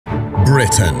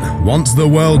Britain, once the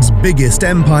world's biggest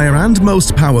empire and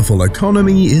most powerful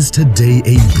economy, is today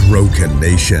a broken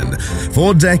nation.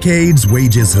 For decades,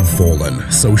 wages have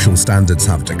fallen, social standards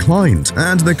have declined,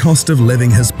 and the cost of living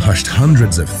has pushed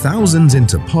hundreds of thousands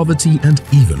into poverty and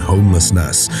even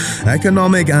homelessness.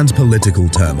 Economic and political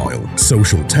turmoil,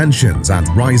 social tensions, and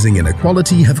rising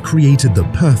inequality have created the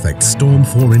perfect storm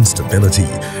for instability,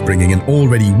 bringing an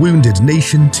already wounded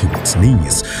nation to its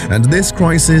knees. And this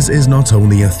crisis is not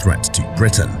only a threat to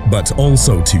Britain, but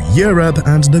also to Europe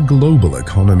and the global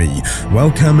economy.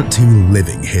 Welcome to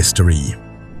Living History.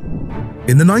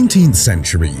 In the 19th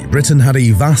century, Britain had a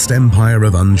vast empire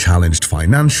of unchallenged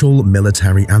financial,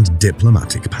 military, and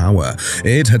diplomatic power.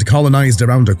 It had colonized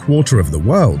around a quarter of the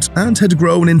world and had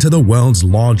grown into the world's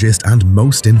largest and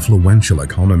most influential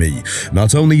economy.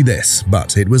 Not only this,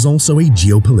 but it was also a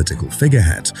geopolitical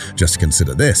figurehead. Just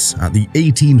consider this: at the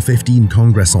 1815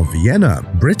 Congress of Vienna,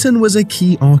 Britain was a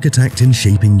key architect in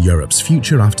shaping Europe's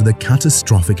future after the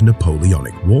catastrophic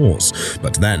Napoleonic Wars.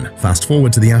 But then, fast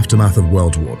forward to the aftermath of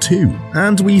World War II,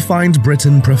 and we find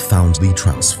Britain profoundly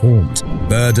transformed.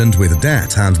 Burdened with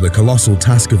debt and the colossal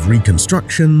task of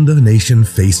reconstruction, the nation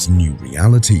faced new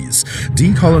realities.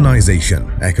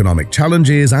 Decolonization, economic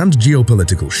challenges, and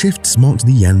geopolitical shifts marked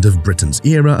the end of Britain's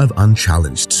era of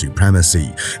unchallenged supremacy,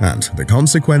 and the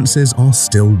consequences are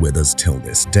still with us till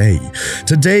this day.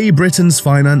 Today, Britain's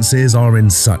finances are in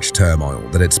such turmoil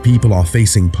that its people are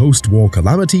facing post-war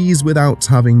calamities without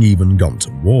having even gone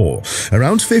to war.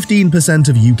 Around 15%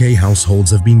 of UK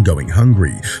households have been going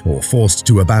hungry or forced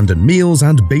to abandon meals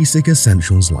and basic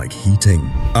essentials like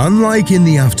heating. Unlike in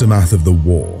the aftermath of the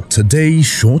war, today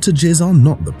shortages are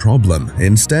not the problem.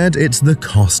 Instead, it's the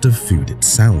cost of food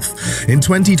itself. In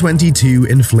 2022,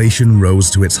 inflation rose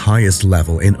to its highest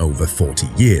level in over 40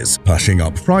 years, pushing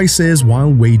up prices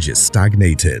while wages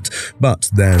stagnated. But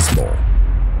there's more.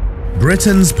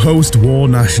 Britain's post-war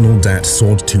national debt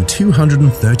soared to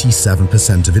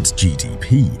 237% of its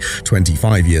GDP.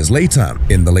 25 years later,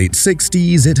 in the late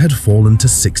 60s, it had fallen to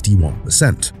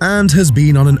 61% and has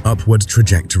been on an upward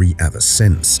trajectory ever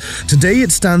since. Today,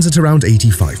 it stands at around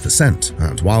 85%,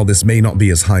 and while this may not be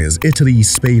as high as Italy,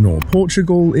 Spain, or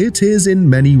Portugal, it is in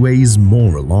many ways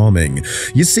more alarming.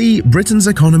 You see, Britain's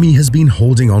economy has been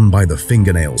holding on by the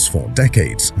fingernails for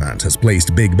decades and has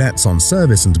placed big bets on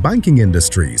service and banking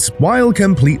industries, while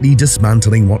completely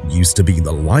dismantling what used to be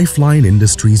the lifeline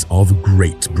industries of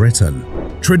Great Britain.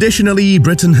 Traditionally,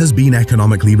 Britain has been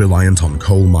economically reliant on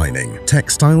coal mining,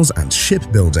 textiles, and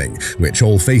shipbuilding, which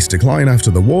all faced decline after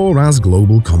the war as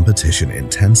global competition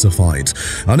intensified.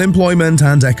 Unemployment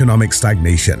and economic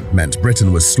stagnation meant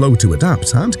Britain was slow to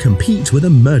adapt and compete with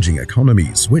emerging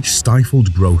economies, which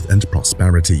stifled growth and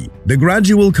prosperity. The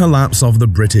gradual collapse of the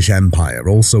British Empire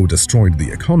also destroyed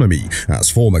the economy, as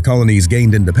former colonies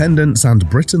gained independence and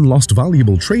Britain lost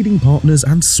valuable trading partners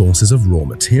and sources of raw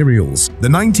materials. The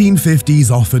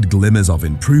 1950s offered glimmers of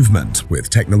improvement with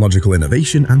technological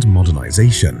innovation and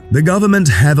modernization. The government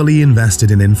heavily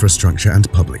invested in infrastructure and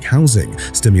public housing,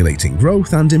 stimulating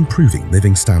growth and improving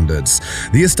living standards.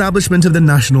 The establishment of the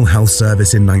National Health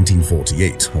Service in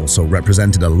 1948 also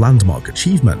represented a landmark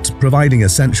achievement, providing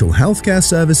essential healthcare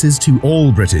services to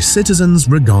all British citizens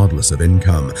regardless of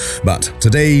income. But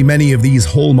today, many of these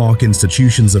hallmark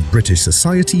institutions of British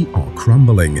society are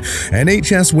crumbling.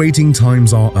 NHS waiting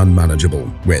times are unmanageable,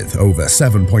 with over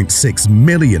 7.6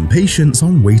 million patients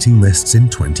on waiting lists in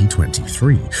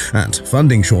 2023, and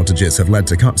funding shortages have led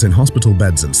to cuts in hospital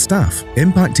beds and staff,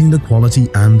 impacting the quality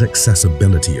and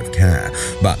accessibility of care.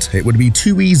 But it would be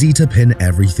too easy to pin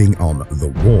everything on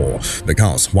the war,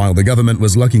 because while the government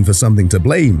was looking for something to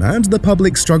blame and the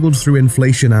public struggled through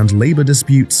inflation and labor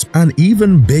disputes, an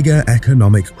even bigger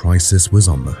economic crisis was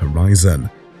on the horizon.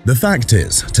 The fact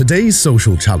is, today's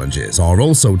social challenges are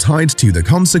also tied to the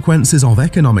consequences of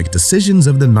economic decisions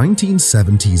of the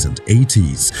 1970s and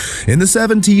 80s. In the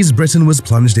 70s, Britain was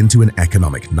plunged into an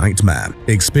economic nightmare,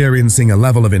 experiencing a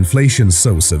level of inflation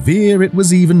so severe it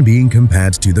was even being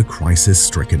compared to the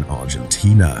crisis-stricken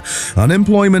Argentina.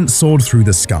 Unemployment soared through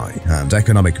the sky, and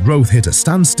economic growth hit a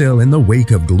standstill in the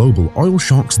wake of global oil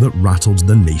shocks that rattled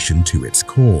the nation to its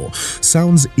core.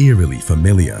 Sounds eerily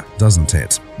familiar, doesn't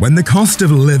it? When the cost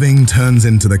of living turns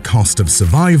into the cost of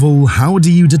survival, how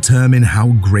do you determine how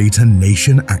great a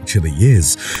nation actually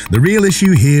is? The real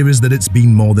issue here is that it's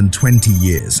been more than 20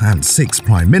 years and 6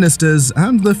 prime ministers,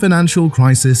 and the financial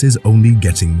crisis is only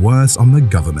getting worse on the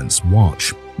government's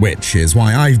watch. which is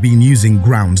why I've been using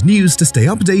Ground News to stay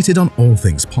updated on all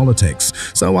things politics,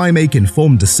 so I make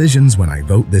informed decisions when I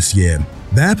vote this year.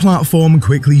 Their platform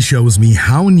quickly shows me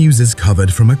how news is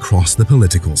covered from across the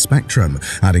political spectrum,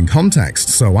 adding context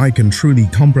so I can truly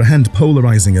comprehend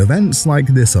polarizing events like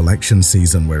this election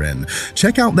season we're in.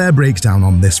 Check out their breakdown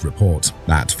on this report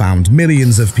that found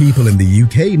millions of people in the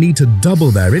UK need to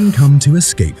double their income to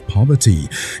escape poverty.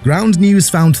 Ground News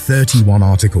found 31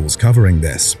 articles covering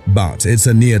this, but it's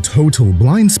a near total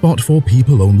blind spot for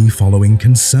people only following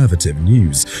conservative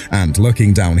news. And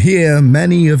looking down here,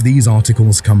 many of these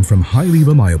articles come from highly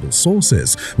reliable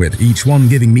sources, with each one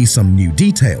giving me some new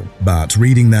detail, but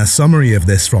reading their summary of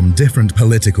this from different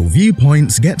political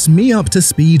viewpoints gets me up to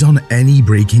speed on any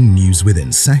breaking news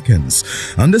within seconds.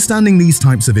 Understanding these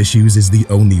types of issues is the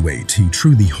only way to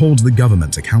truly hold the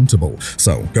government accountable,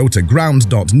 so go to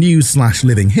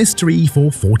ground.news/livinghistory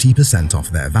for 40% off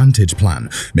their Vantage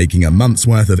plan, making a month's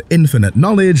worth of infinite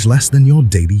knowledge less than your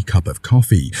daily cup of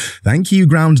coffee. Thank you,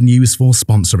 Ground News, for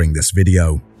sponsoring this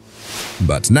video.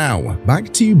 But now,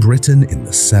 back to Britain in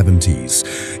the 70s.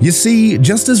 You see,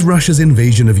 just as Russia's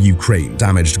invasion of Ukraine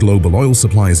damaged global oil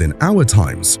supplies in our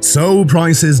times, so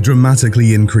prices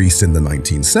dramatically increased in the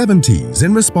 1970s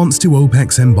in response to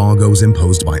OPEC's embargoes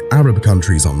imposed by Arab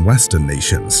countries on Western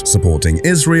nations, supporting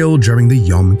Israel during the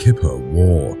Yom Kippur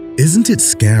War. Isn't it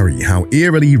scary how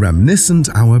eerily reminiscent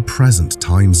our present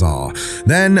times are?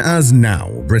 Then as now,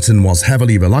 Britain was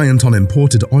heavily reliant on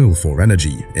imported oil for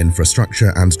energy,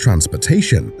 infrastructure and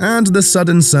transportation, and the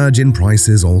sudden surge in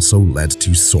prices also led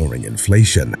to soaring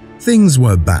inflation. Things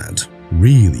were bad.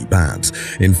 Really bad.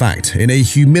 In fact, in a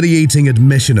humiliating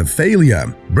admission of failure,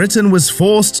 Britain was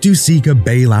forced to seek a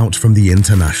bailout from the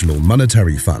International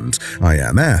Monetary Fund,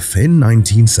 IMF, in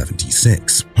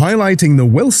 1976, highlighting the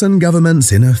Wilson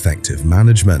government's ineffective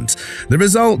management. The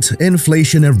result,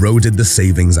 inflation eroded the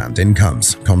savings and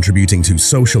incomes, contributing to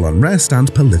social unrest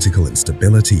and political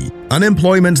instability.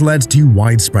 Unemployment led to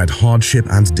widespread hardship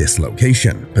and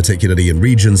dislocation, particularly in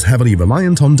regions heavily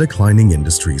reliant on declining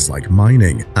industries like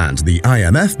mining. And the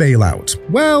IMF bailout,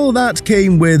 well, that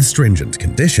came with stringent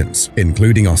conditions,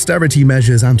 including austerity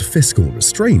measures and fiscal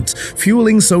restraint,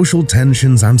 fueling social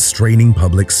tensions and straining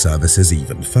public services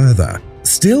even further.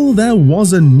 Still, there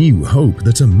was a new hope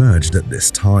that emerged at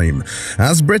this time.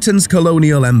 As Britain's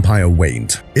colonial empire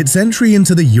waned, its entry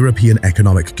into the European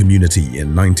Economic Community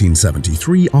in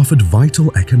 1973 offered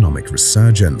vital economic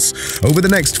resurgence. Over the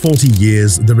next 40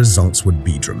 years, the results would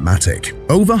be dramatic.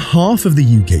 Over half of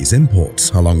the UK's imports,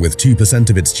 along with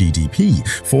 2% of its GDP,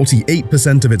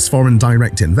 48% of its foreign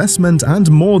direct investment,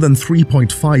 and more than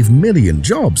 3.5 million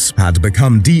jobs, had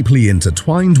become deeply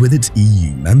intertwined with its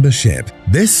EU membership.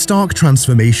 This stark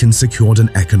transformation secured an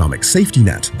economic safety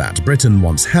net that Britain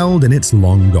once held in its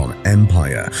long-gone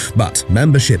empire. But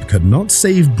membership could not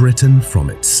save Britain from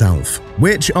itself.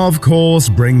 Which, of course,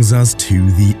 brings us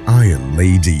to the Iron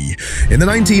Lady. In the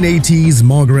 1980s,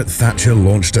 Margaret Thatcher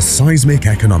launched a seismic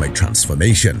economic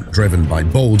transformation, driven by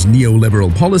bold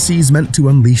neoliberal policies meant to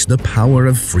unleash the power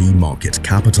of free market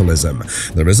capitalism.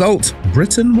 The result?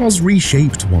 Britain was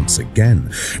reshaped once again.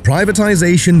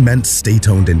 Privatization meant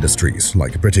state-owned industries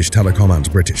like British Telecom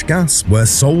and British Gas were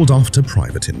sold off to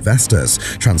private investors,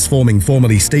 transforming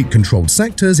formerly state-controlled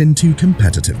sectors into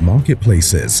competitive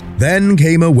marketplaces. Then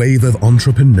came a wave of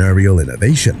entrepreneurial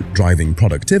innovation, driving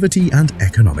productivity and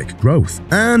economic growth.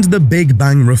 And the Big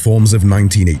Bang reforms of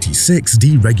 1986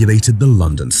 deregulated the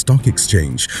London Stock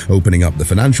Exchange, opening up the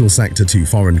financial sector to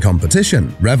foreign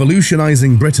competition,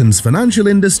 revolutionizing Britain's financial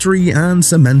industry and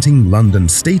cementing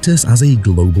London's status as a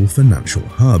global financial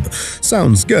hub.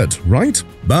 Sounds good, right?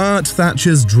 But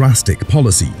Thatcher's drastic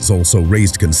policies also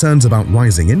raised concerns about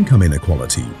rising income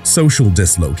inequality, social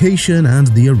dislocation, and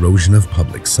the erosion of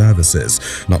public services.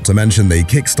 Not to mention they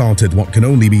kickstarted what can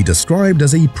only be described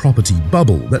as a property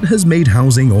bubble that has made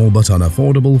housing all but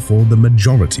unaffordable for the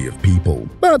majority of people.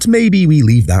 But maybe we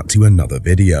leave that to another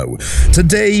video.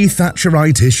 Today,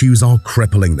 Thatcherite issues are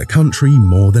crippling the country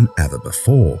more than ever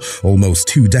before. Almost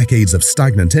 2 decades of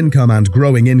stagnant income and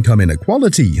growing income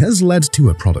inequality has led to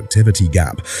a productivity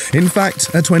gap. In fact,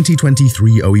 a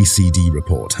 2023 OECD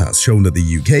report has shown that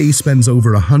the UK spends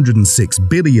over £106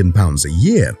 billion a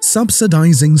year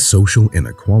subsidizing social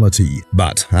inequality.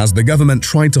 But as the government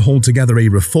tried to hold together a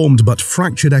reformed but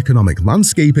fractured economic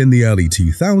landscape in the early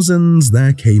 2000s,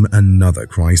 there came another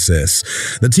crisis.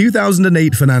 The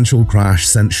 2008 financial crash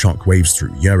sent shockwaves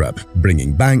through Europe,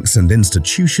 bringing banks and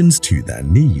institutions to their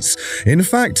knees. In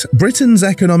fact, Britain's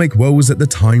economic woes at the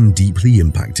time deeply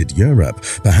impacted Europe,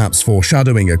 perhaps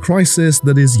foreshadowing a crisis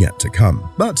that is yet to come,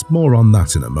 but more on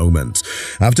that in a moment.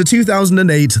 After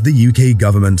 2008, the UK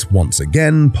government once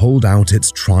again pulled out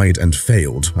its tried and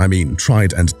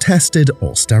tested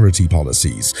austerity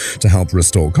policies to help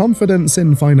restore confidence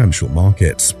in financial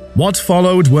markets. What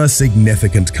followed were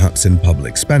significant cuts in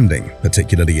public spending,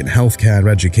 particularly in healthcare,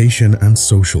 education, and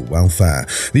social welfare.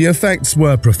 The effects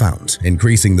were profound,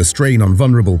 increasing the strain on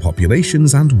vulnerable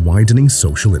populations and widening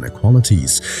social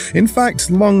inequalities. In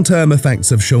fact, long-term effects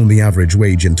have shown the average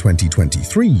wage in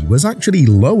 2023 was actually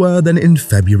lower than in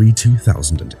February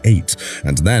 2008.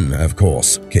 And then, of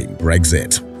course, came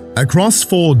Brexit. Across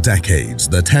 4 decades,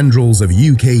 the tendrils of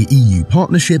UK-EU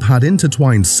partnership had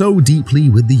intertwined so deeply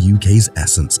with the UK's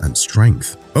essence and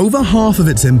strength. Over half of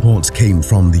its imports came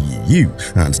from the EU,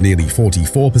 and nearly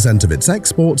 44% of its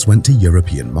exports went to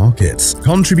European markets,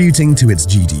 contributing to its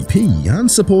GDP and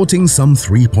supporting some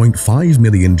 3.5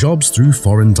 million jobs through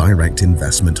foreign direct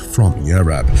investment from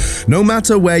Europe. No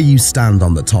matter where you stand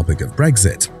on the topic of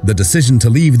Brexit, the decision to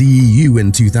leave the EU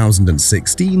in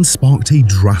 2016 sparked a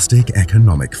drastic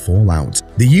economic fallout.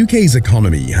 The UK's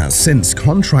economy has since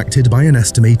contracted by an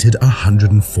estimated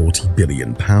 £140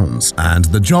 billion, and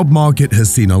the job market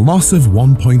has seen a loss of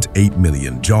 1.8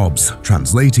 million jobs,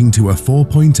 translating to a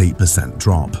 4.8%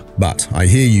 drop. But I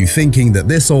hear you thinking that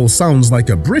this all sounds like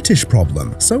a British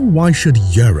problem, so why should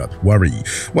Europe worry?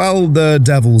 Well, the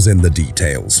devil's in the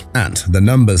details, and the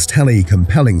numbers tell a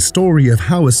compelling story of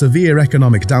how a severe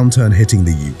economic downturn hitting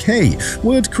the UK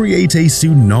would create a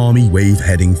tsunami wave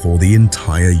heading for the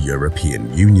entire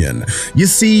European Union. You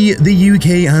see, the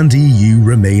UK and EU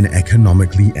remain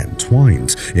economically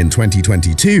entwined. In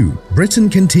 2022, Britain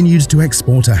continued to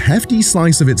export a hefty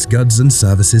slice of its goods and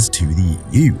services to the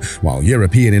EU, while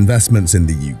European investments in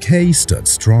the UK stood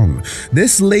strong.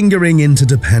 This lingering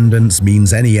interdependence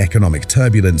means any economic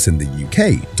turbulence in the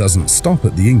UK doesn't stop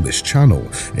at the English Channel,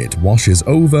 it washes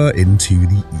over into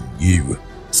the EU.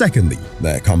 Secondly,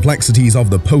 the complexities of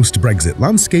the post-Brexit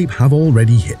landscape have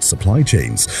already hit supply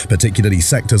chains, particularly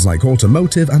sectors like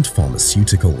automotive and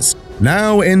pharmaceuticals.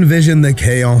 Now envision the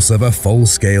chaos of a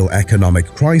full-scale economic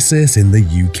crisis in the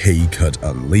UK could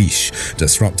unleash.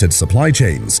 Disrupted supply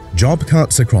chains, job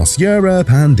cuts across Europe,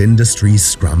 and industries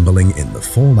scrambling in the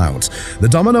fallout. The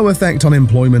domino effect on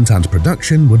employment and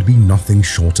production would be nothing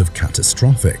short of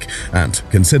catastrophic. And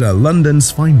consider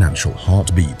London's financial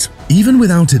heartbeat. Even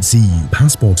without its EU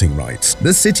passporting rights,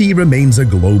 the city remains a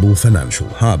global financial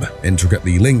hub,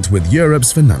 intricately linked with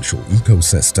Europe's financial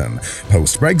ecosystem.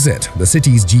 Post-Brexit, the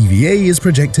city's GVA is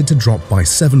projected to drop by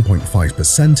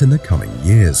 7.5% in the coming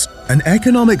years. An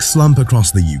economic slump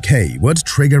across the UK would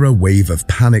trigger a wave of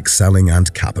panic selling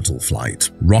and capital flight,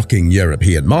 rocking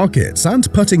European markets and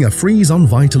putting a freeze on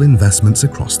vital investments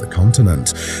across the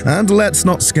continent. And let's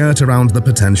not skirt around the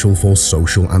potential for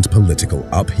social and political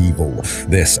upheaval.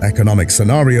 This economic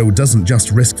scenario doesn't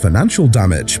just risk financial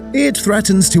damage, it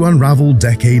threatens to unravel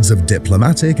decades of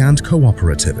diplomatic and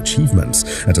cooperative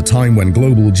achievements at a time when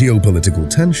global geopolitical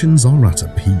tensions are at a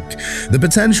peak. The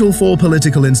potential for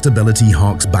political instability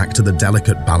harks back to the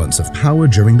delicate balance of power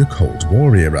during the Cold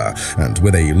War era, and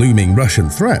with a looming Russian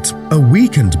threat, a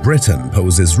weakened Britain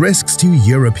poses risks to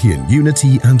European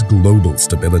unity and global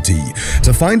stability.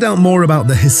 To find out more about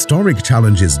the historic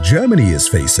challenges Germany is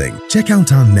facing, check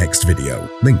out our next video,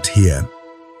 linked here.